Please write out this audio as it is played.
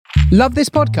Love this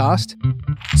podcast?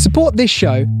 Support this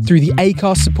show through the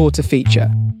Acast supporter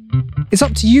feature. It's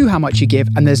up to you how much you give,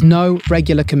 and there's no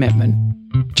regular commitment.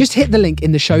 Just hit the link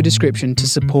in the show description to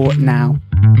support now.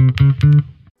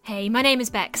 Hey, my name is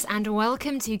Bex, and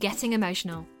welcome to Getting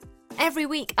Emotional. Every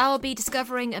week I'll be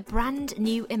discovering a brand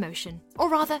new emotion. Or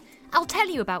rather, I'll tell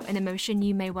you about an emotion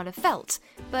you may well have felt,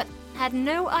 but had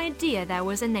no idea there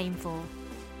was a name for.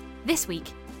 This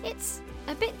week, it's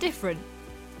a bit different.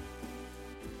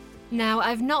 Now,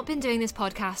 I've not been doing this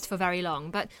podcast for very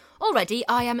long, but already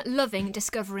I am loving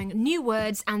discovering new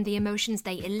words and the emotions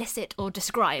they elicit or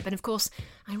describe, and of course,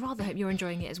 I rather hope you're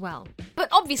enjoying it as well. But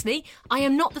obviously, I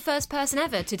am not the first person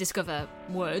ever to discover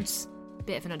words.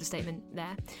 Bit of an understatement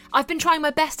there. I've been trying my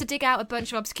best to dig out a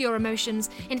bunch of obscure emotions.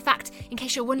 In fact, in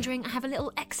case you're wondering, I have a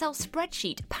little Excel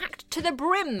spreadsheet packed to the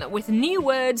brim with new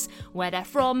words, where they're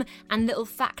from, and little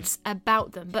facts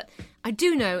about them. But I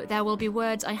do know there will be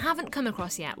words I haven't come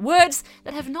across yet. Words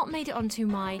that have not made it onto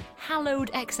my hallowed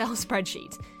Excel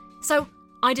spreadsheet. So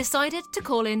I decided to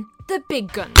call in the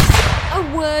big guns.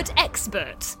 A word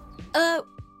expert.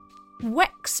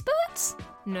 Wexpert?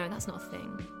 No, that's not a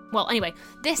thing. Well, anyway,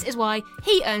 this is why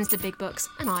he earns the big bucks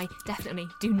and I definitely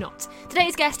do not.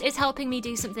 Today's guest is helping me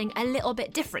do something a little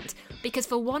bit different, because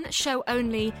for one show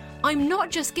only, I'm not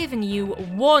just giving you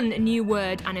one new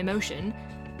word and emotion,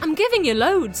 I'm giving you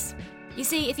loads. You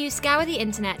see, if you scour the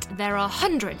internet, there are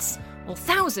hundreds, or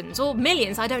thousands, or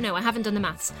millions, I don't know, I haven't done the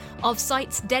maths, of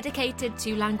sites dedicated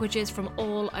to languages from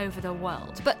all over the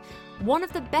world. But one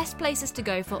of the best places to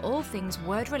go for all things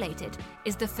word-related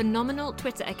is the phenomenal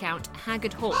Twitter account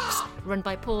Haggard Hawks, run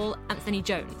by Paul Anthony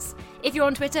Jones. If you're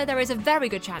on Twitter, there is a very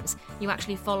good chance you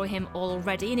actually follow him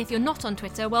already, and if you're not on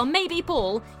Twitter, well, maybe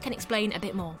Paul can explain a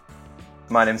bit more.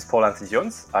 My name's Paul Anthony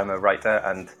Jones. I'm a writer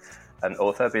and an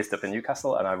author based up in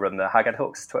Newcastle, and I run the Haggard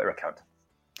Hawks Twitter account.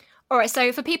 All right,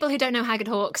 so for people who don't know Haggard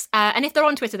Hawks, and if they're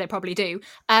on Twitter, they probably do,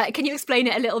 can you explain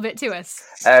it a little bit to us?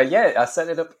 Yeah, I set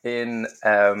it up in,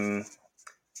 it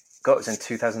was in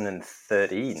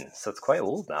 2013, so it's quite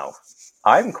old now.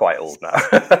 I'm quite old now.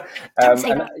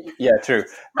 Yeah, true.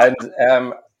 And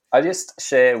I just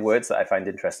share words that I find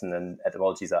interesting and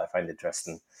etymologies that I find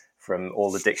interesting from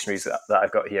all the dictionaries that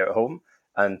I've got here at home,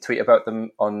 and tweet about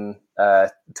them on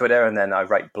Twitter, and then I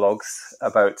write blogs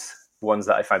about ones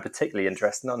that I find particularly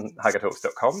interesting on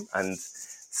haggardhawks.com, and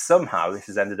somehow this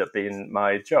has ended up being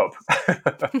my job.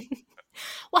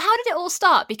 Well, how did it all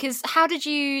start? Because how did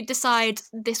you decide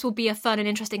this will be a fun and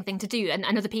interesting thing to do, and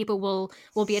other people will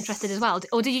be interested as well?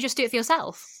 Or did you just do it for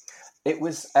yourself? It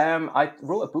was, I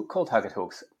wrote a book called Haggard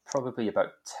Hawks probably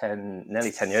about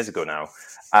nearly 10 years ago now.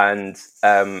 And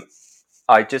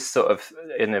I just sort of,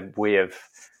 in a way of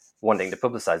wanting to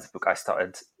publicize the book, I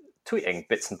started tweeting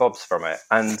bits and bobs from it,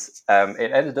 and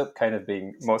it ended up kind of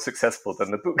being more successful than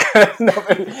the book.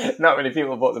 not many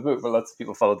people bought the book, but lots of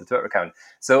people followed the Twitter account.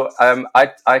 So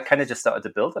I kind of just started to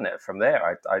build on it from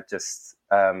there. I just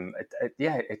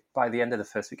by the end of the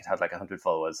first week it had like 100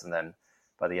 followers, and then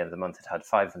by the end of the month it had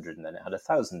 500, and then it had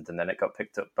 1,000, and then it got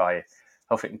picked up by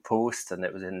Huffington Post, and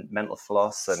it was in Mental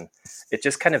Floss, and it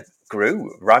just kind of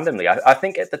grew randomly. I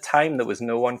think at the time there was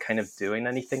no one kind of doing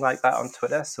anything like that on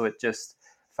Twitter, so it just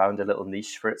found a little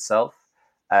niche for itself.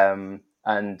 And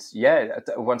yeah,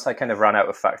 once I kind of ran out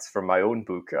of facts from my own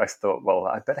book, I thought, well,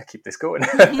 I better keep this going,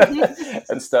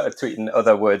 and started tweeting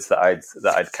other words that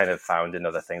I'd kind of found in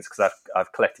other things, because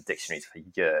I've collected dictionaries for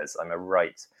years. I'm a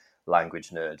right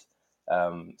language nerd.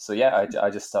 So yeah, I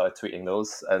just started tweeting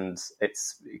those, and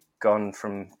it's gone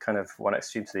from kind of one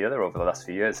extreme to the other over the last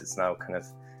few years. It's now kind of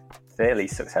fairly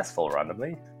successful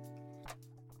randomly.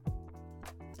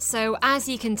 So, as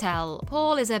you can tell,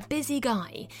 Paul is a busy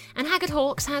guy, and Haggard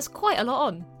Hawks has quite a lot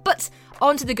on. But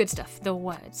on to the good stuff, the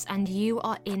words, and you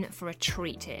are in for a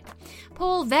treat here.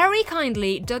 Paul very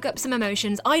kindly dug up some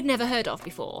emotions I'd never heard of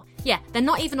before. Yeah, they're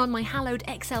not even on my hallowed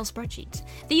Excel spreadsheet.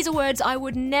 These are words I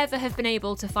would never have been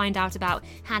able to find out about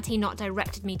had he not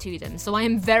directed me to them, so I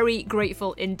am very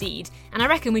grateful indeed, and I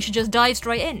reckon we should just dive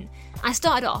straight in. I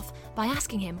started off by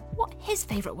asking him what his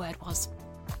favourite word was.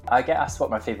 I get asked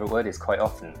what my favourite word is quite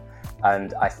often,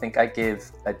 and I think I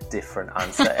give a different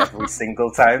answer every single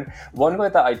time. One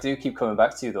word that I do keep coming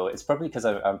back to, though, it's probably because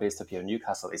I'm based up here in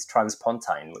Newcastle, is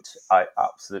transpontine, which I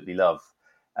absolutely love.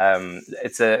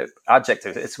 It's an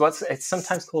adjective. It's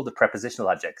sometimes called a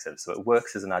prepositional adjective, so it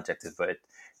works as an adjective, but it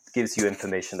gives you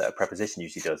information that a preposition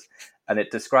usually does, and it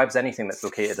describes anything that's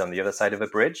located on the other side of a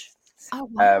bridge. Oh,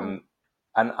 wow.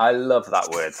 And I love that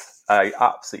word. I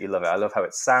absolutely love it. I love how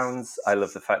it sounds. I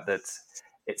love the fact that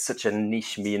it's such a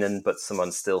niche meaning, but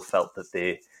someone still felt that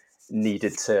they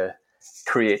needed to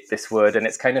create this word, and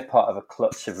it's kind of part of a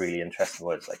clutch of really interesting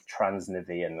words like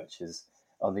Transnivean, which is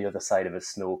on the other side of a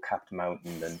snow-capped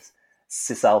mountain, and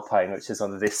Cisalpine, which is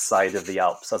on this side of the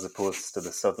Alps as opposed to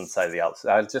the southern side of the Alps.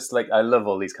 I love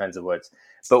all these kinds of words.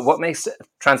 But what makes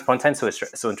transpontine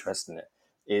so interesting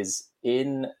is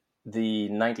in the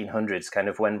 1900s, kind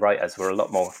of when writers were a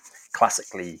lot more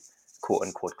classically, quote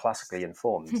unquote, classically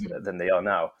informed than they are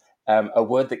now. A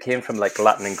word that came from like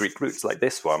Latin and Greek roots, like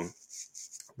this one,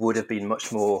 would have been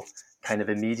much more kind of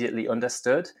immediately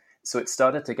understood. So it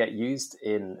started to get used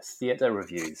in theatre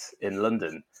reviews in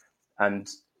London, and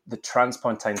the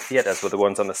transpontine theatres were the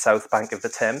ones on the south bank of the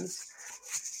Thames.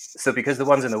 So because the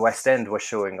ones in the West End were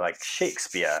showing like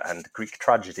Shakespeare and Greek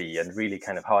tragedy and really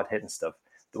kind of hard-hitting stuff,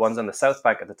 the ones on the south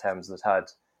bank of the Thames that had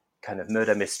kind of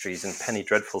murder mysteries and penny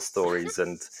dreadful stories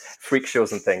and freak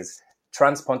shows and things,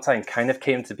 transpontine kind of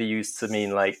came to be used to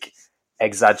mean like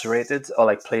exaggerated or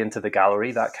like play into the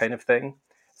gallery, that kind of thing.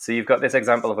 So you've got this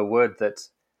example of a word that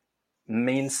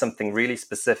means something really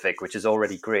specific, which is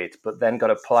already great, but then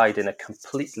got applied in a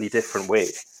completely different way.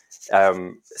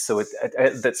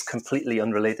 That's completely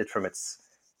unrelated from its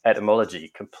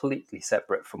etymology, completely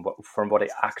separate from what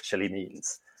it actually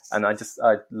means. And I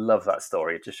love that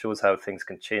story. It just shows how things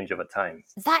can change over time.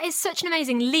 That is such an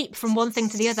amazing leap from one thing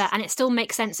to the other, and it still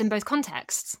makes sense in both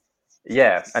contexts.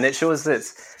 Yeah, and it shows that,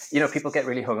 people get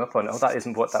really hung up on, that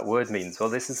isn't what that word means. Well,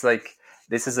 this is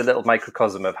a little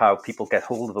microcosm of how people get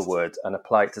hold of a word and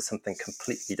apply it to something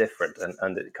completely different,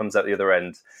 and it comes out the other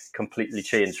end completely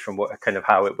changed from what kind of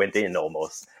how it went in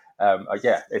almost.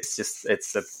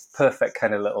 It's a perfect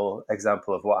kind of little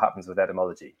example of what happens with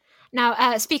etymology.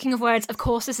 Now, speaking of words, of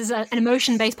course, this is an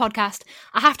emotion-based podcast.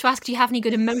 I have to ask, do you have any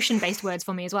good emotion-based words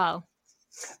for me as well?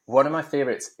 One of my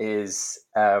favorites is,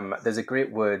 there's a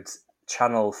great word,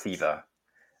 channel fever,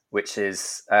 which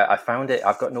is, I found it,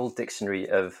 I've got an old dictionary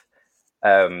of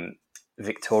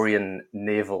Victorian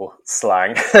naval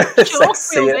slang. It's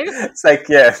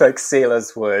like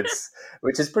sailors' words,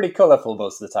 which is pretty colourful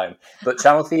most of the time. But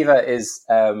channel fever is,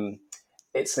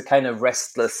 it's the kind of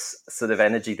restless sort of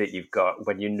energy that you've got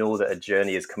when you know that a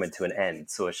journey is coming to an end.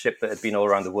 So a ship that had been all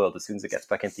around the world, as soon as it gets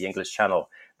back into the English Channel,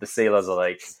 the sailors are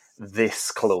like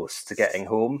this close to getting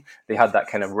home. They had that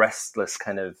kind of restless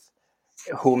kind of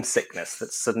homesickness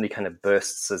that suddenly kind of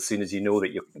bursts as soon as you know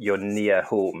that you're near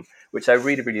home, which I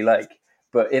really, really like.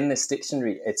 But in this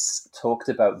dictionary, it's talked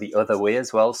about the other way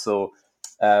as well. So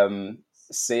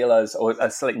sailors or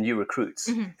like new recruits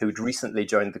who'd recently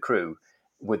joined the crew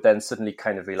would then suddenly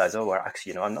kind of realize,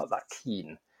 actually, I'm not that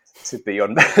keen to be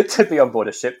on to be on board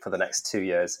a ship for the next 2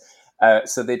 years.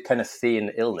 So they'd kind of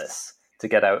feign illness to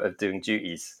get out of doing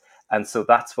duties. And so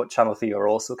that's what channel fever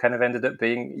also kind of ended up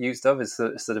being used of, is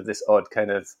sort of this odd kind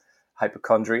of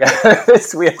hypochondria,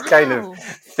 this weird kind of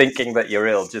thinking that you're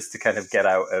ill just to kind of get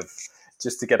out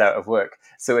of work.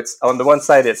 So it's on the one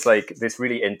side, it's like this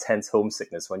really intense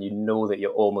homesickness when you know that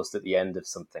you're almost at the end of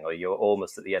something or you're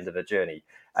almost at the end of a journey.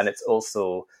 And it's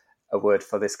also a word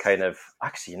for this kind of,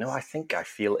 actually, I think I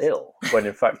feel ill, when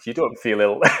in fact you don't feel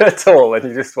ill at all and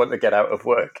you just want to get out of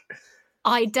work.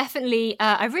 I definitely,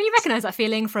 I really recognise that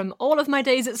feeling from all of my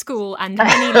days at school and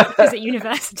many lectures at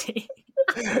university.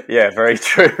 Yeah, very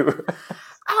true.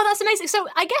 Oh, that's amazing. So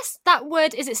I guess that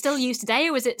word, is it still used today,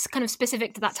 or is it kind of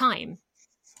specific to that time?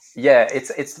 Yeah,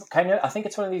 it's kind of, I think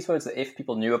it's one of these words that if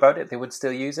people knew about it, they would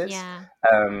still use it. Yeah.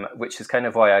 Which is kind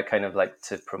of why I kind of like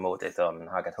to promote it on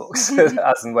Haggard Hooks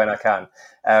as and when I can.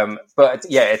 But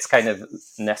yeah, it's kind of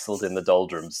nestled in the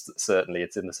doldrums, certainly.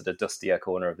 It's in the sort of dustier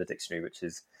corner of the dictionary, which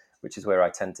is where I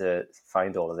tend to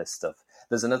find all of this stuff.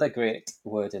 There's another great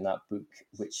word in that book,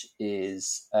 which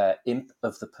is imp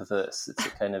of the perverse. It's a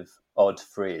kind of odd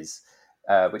phrase.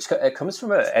 Which comes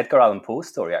from an Edgar Allan Poe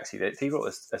story, actually. He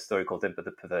wrote a story called Imp of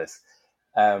the Perverse.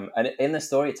 And in the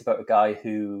story, it's about a guy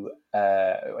who,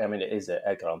 it is an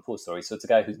Edgar Allan Poe story, so it's a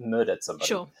guy who's murdered somebody.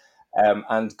 Sure.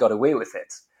 And got away with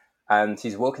it. And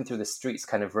he's walking through the streets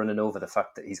kind of running over the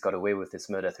fact that he's got away with this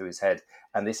murder through his head.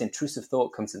 And this intrusive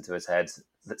thought comes into his head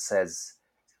that says,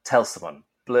 tell someone,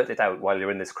 blurt it out while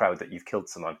you're in this crowd that you've killed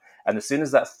someone. And as soon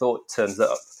as that thought turns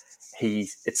up,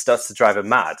 it starts to drive him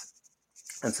mad.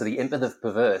 And so the imp of the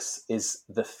perverse is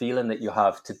the feeling that you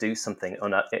have to do something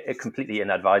completely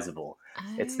inadvisable.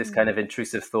 Oh. It's this kind of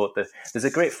intrusive thought that there's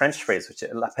a great French phrase, which is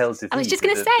l'appel du vide. I was just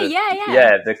going to say, yeah.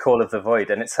 Yeah, the call of the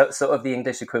void. And it's sort of the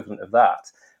English equivalent of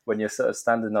that, when you're sort of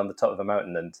standing on the top of a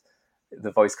mountain and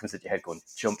the voice comes at your head going,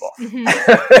 jump off.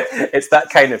 Mm-hmm. It's that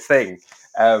kind of thing.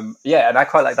 And I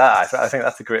quite like that. I think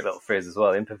that's a great little phrase as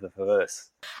well, imp of the perverse.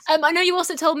 I know you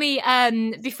also told me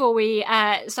before we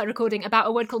started recording about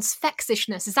a word called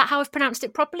sphexishness. Is that how I've pronounced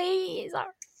it properly?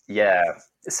 Yeah,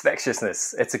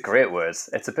 spexiousness. It's a great word.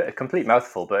 It's a complete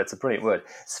mouthful, but it's a brilliant word.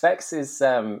 Sphex is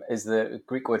the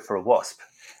Greek word for a wasp,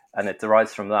 and it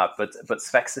derives from that. But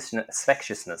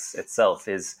spexiousness itself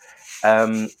is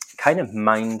kind of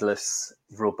mindless,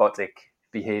 robotic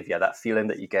behavior. That feeling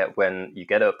that you get when you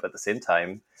get up at the same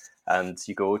time and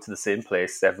you go to the same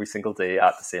place every single day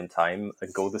at the same time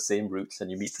and go the same routes and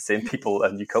you meet the same people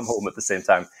and you come home at the same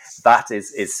time. That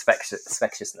is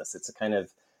spexiousness. It's a kind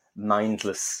of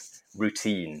mindless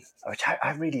routine, which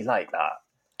I really like that.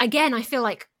 Again, I feel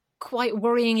like quite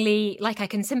worryingly like I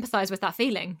can sympathise with that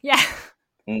feeling. Yeah.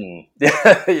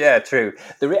 Yeah, true.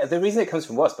 The reason it comes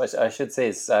from wasp, I should say,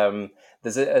 is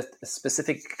there's a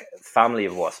specific family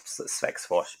of wasps, Sphex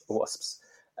wasps,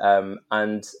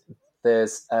 and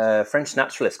there's a French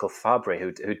naturalist called Fabre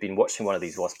who'd been watching one of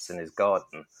these wasps in his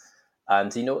garden,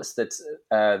 and he noticed that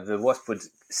the wasp would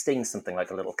sting something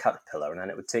like a little caterpillar, and then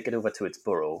it would take it over to its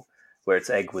burrow where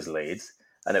its egg was laid,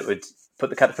 and it would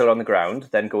put the caterpillar on the ground,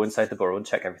 then go inside the burrow and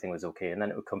check everything was okay, and then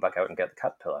it would come back out and get the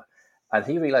caterpillar. And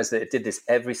he realized that it did this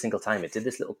every single time. It did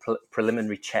this little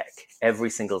preliminary check every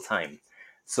single time.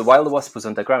 So while the wasp was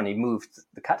underground, he moved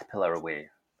the caterpillar away,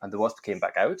 and the wasp came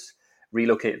back out,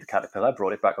 relocated the caterpillar,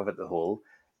 brought it back over the hole.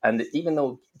 And even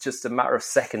though just a matter of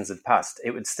seconds had passed,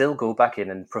 it would still go back in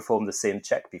and perform the same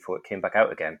check before it came back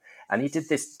out again. And he did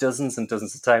this dozens and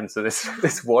dozens of times. So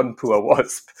this one poor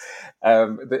wasp,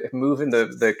 moving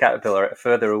the caterpillar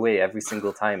further away every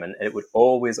single time, and it would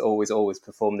always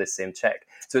perform this same check.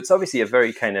 So it's obviously a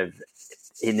very kind of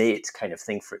innate kind of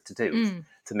thing for it to do,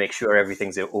 to make sure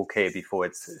everything's okay before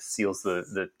it seals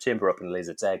the chamber up and lays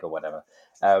its egg or whatever.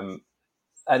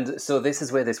 And so this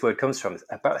is where this word comes from.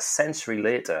 About a century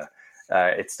later,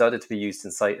 it started to be used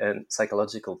in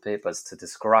psychological papers to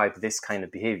describe this kind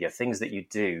of behavior, things that you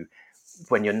do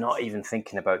when you're not even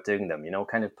thinking about doing them,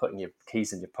 kind of putting your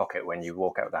keys in your pocket when you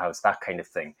walk out of the house, that kind of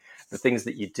thing. The things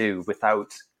that you do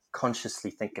without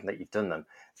consciously thinking that you've done them,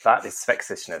 that is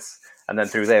spexishness. And then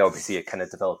through there, obviously, it kind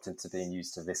of developed into being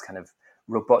used to this kind of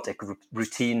robotic,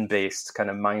 routine-based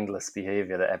kind of mindless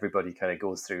behavior that everybody kind of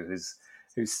goes through who's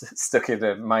stuck in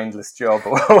a mindless job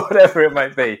or whatever it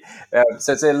might be.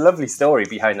 So it's a lovely story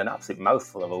behind an absolute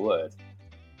mouthful of a word.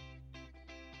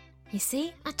 You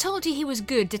see, I told you he was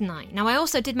good, didn't I? Now, I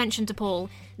also did mention to Paul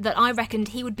that I reckoned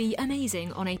he would be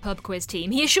amazing on a pub quiz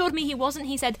team. He assured me he wasn't.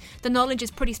 He said the knowledge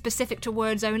is pretty specific to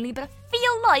words only, but I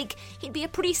feel like he'd be a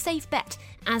pretty safe bet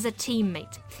as a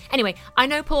teammate. Anyway, I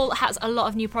know Paul has a lot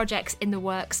of new projects in the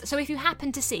works, so if you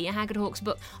happen to see a Haggard Hawks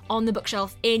book on the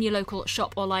bookshelf in your local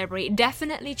shop or library,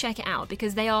 definitely check it out,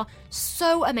 because they are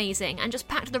so amazing and just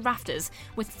packed to the rafters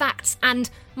with facts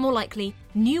and, more likely,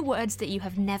 new words that you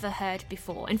have never heard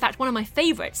before. In fact, one of my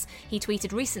favourites he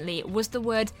tweeted recently was the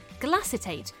word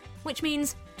glacitate, which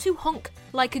means to honk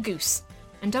like a goose.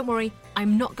 And don't worry,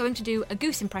 I'm not going to do a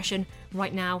goose impression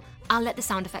right now. I'll let the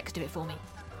sound effects do it for me.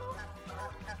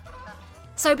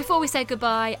 So before we say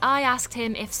goodbye, I asked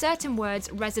him if certain words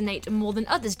resonate more than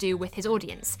others do with his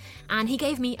audience, and he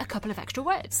gave me a couple of extra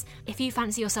words. If you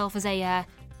fancy yourself as a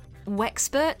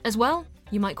wexpert as well,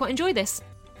 you might quite enjoy this.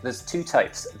 There's two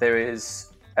types. There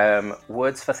is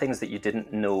words for things that you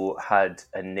didn't know had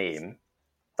a name.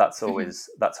 That's always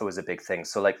a big thing.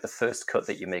 So like the first cut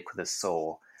that you make with a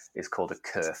saw is called a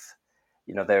kerf.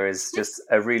 There is just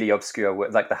a really obscure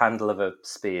word, like the handle of a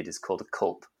spade is called a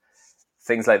culp.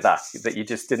 Things like that you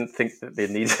just didn't think that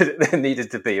there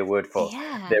needed to be a word for.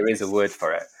 Yeah. There is a word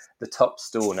for it. The top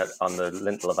stone on the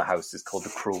lintel of a house is called the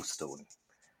crow stone.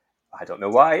 I don't know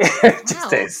why. It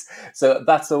just is. So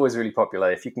that's always really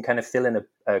popular. If you can kind of fill in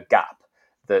a gap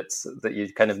that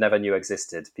you kind of never knew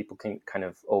existed, people can kind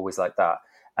of always like that.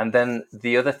 And then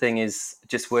the other thing is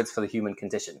just words for the human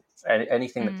condition.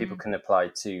 Anything that people can apply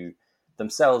to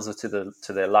themselves or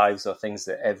to their lives, or things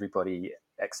that everybody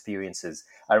experiences.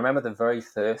 I remember the very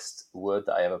first word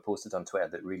that I ever posted on Twitter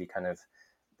that really kind of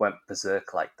went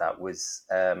berserk like that was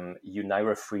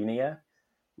euneirophrenia,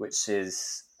 which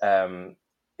is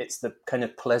it's the kind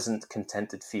of pleasant,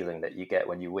 contented feeling that you get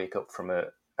when you wake up from a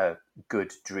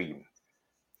good dream.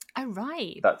 Oh,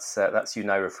 right. That's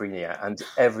euneirophrenia, and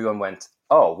everyone went,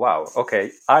 "Oh, wow,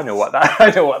 okay, I know what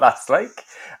that's like.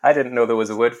 I didn't know there was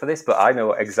a word for this, but I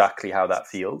know exactly how that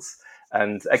feels."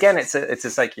 And again, it's a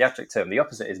psychiatric term. The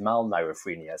opposite is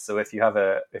malneirophrenia. So if you have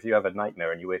a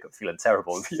nightmare and you wake up feeling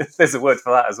terrible, there's a word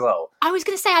for that as well. I was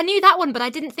going to say I knew that one, but I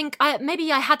didn't think maybe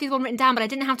I had the other one written down, but I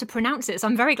didn't have to pronounce it. So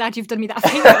I'm very glad you've done me that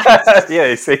favour. Yeah,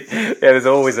 you see, there's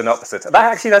always an opposite.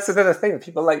 That's another thing.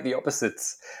 People like the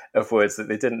opposites of words that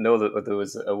they didn't know that there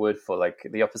was a word for. Like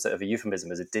the opposite of a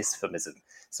euphemism is a dysphemism.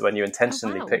 So when you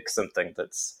intentionally pick something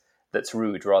that's that's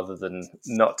rude rather than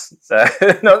not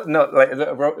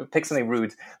like pick something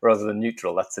rude rather than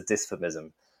neutral. That's a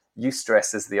dysphomism.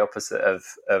 Eustress is the opposite of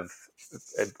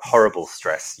horrible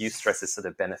stress. Eustress is sort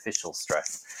of beneficial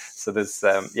stress. So there's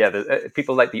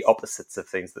people like the opposites of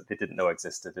things that they didn't know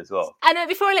existed as well. And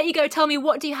before I let you go, tell me,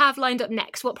 what do you have lined up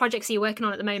next? What projects are you working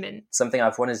on at the moment? Something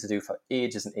I've wanted to do for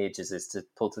ages and ages is to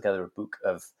pull together a book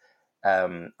of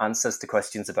answers to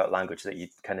questions about language that you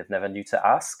kind of never knew to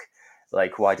ask.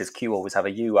 Like, why does Q always have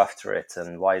a U after it?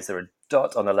 And why is there a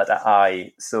dot on the letter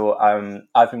I? So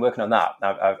I've been working on that.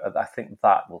 I think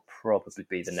that will probably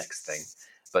be the next thing.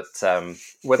 But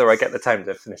whether I get the time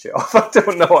to finish it off, I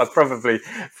don't know. I'll probably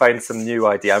find some new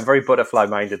idea. I'm very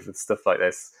butterfly-minded with stuff like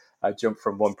this. I jump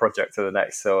from one project to the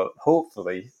next. So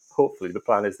hopefully the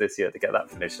plan is this year to get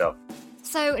that finished off.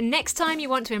 So next time you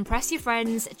want to impress your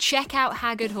friends, check out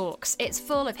Haggard Hawks. It's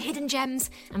full of hidden gems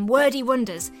and wordy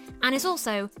wonders, and it's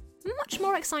also much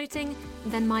more exciting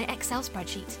than my Excel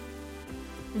spreadsheet.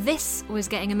 This was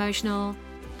Getting Emotional,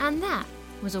 and that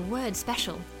was a word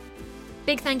special.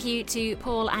 Big thank you to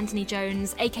Paul Anthony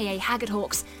Jones, aka Haggard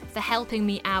Hawks, for helping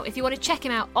me out. If you want to check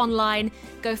him out online,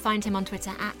 go find him on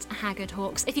Twitter at Haggard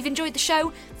Hawks. If you've enjoyed the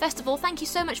show, first of all, thank you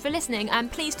so much for listening,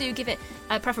 and please do give it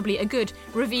preferably a good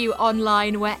review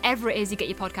online, wherever it is you get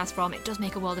your podcast from. It does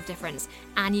make a world of difference.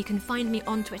 And you can find me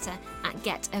on Twitter at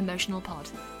GetEmotionalPod.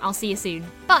 I'll see you soon.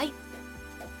 Bye!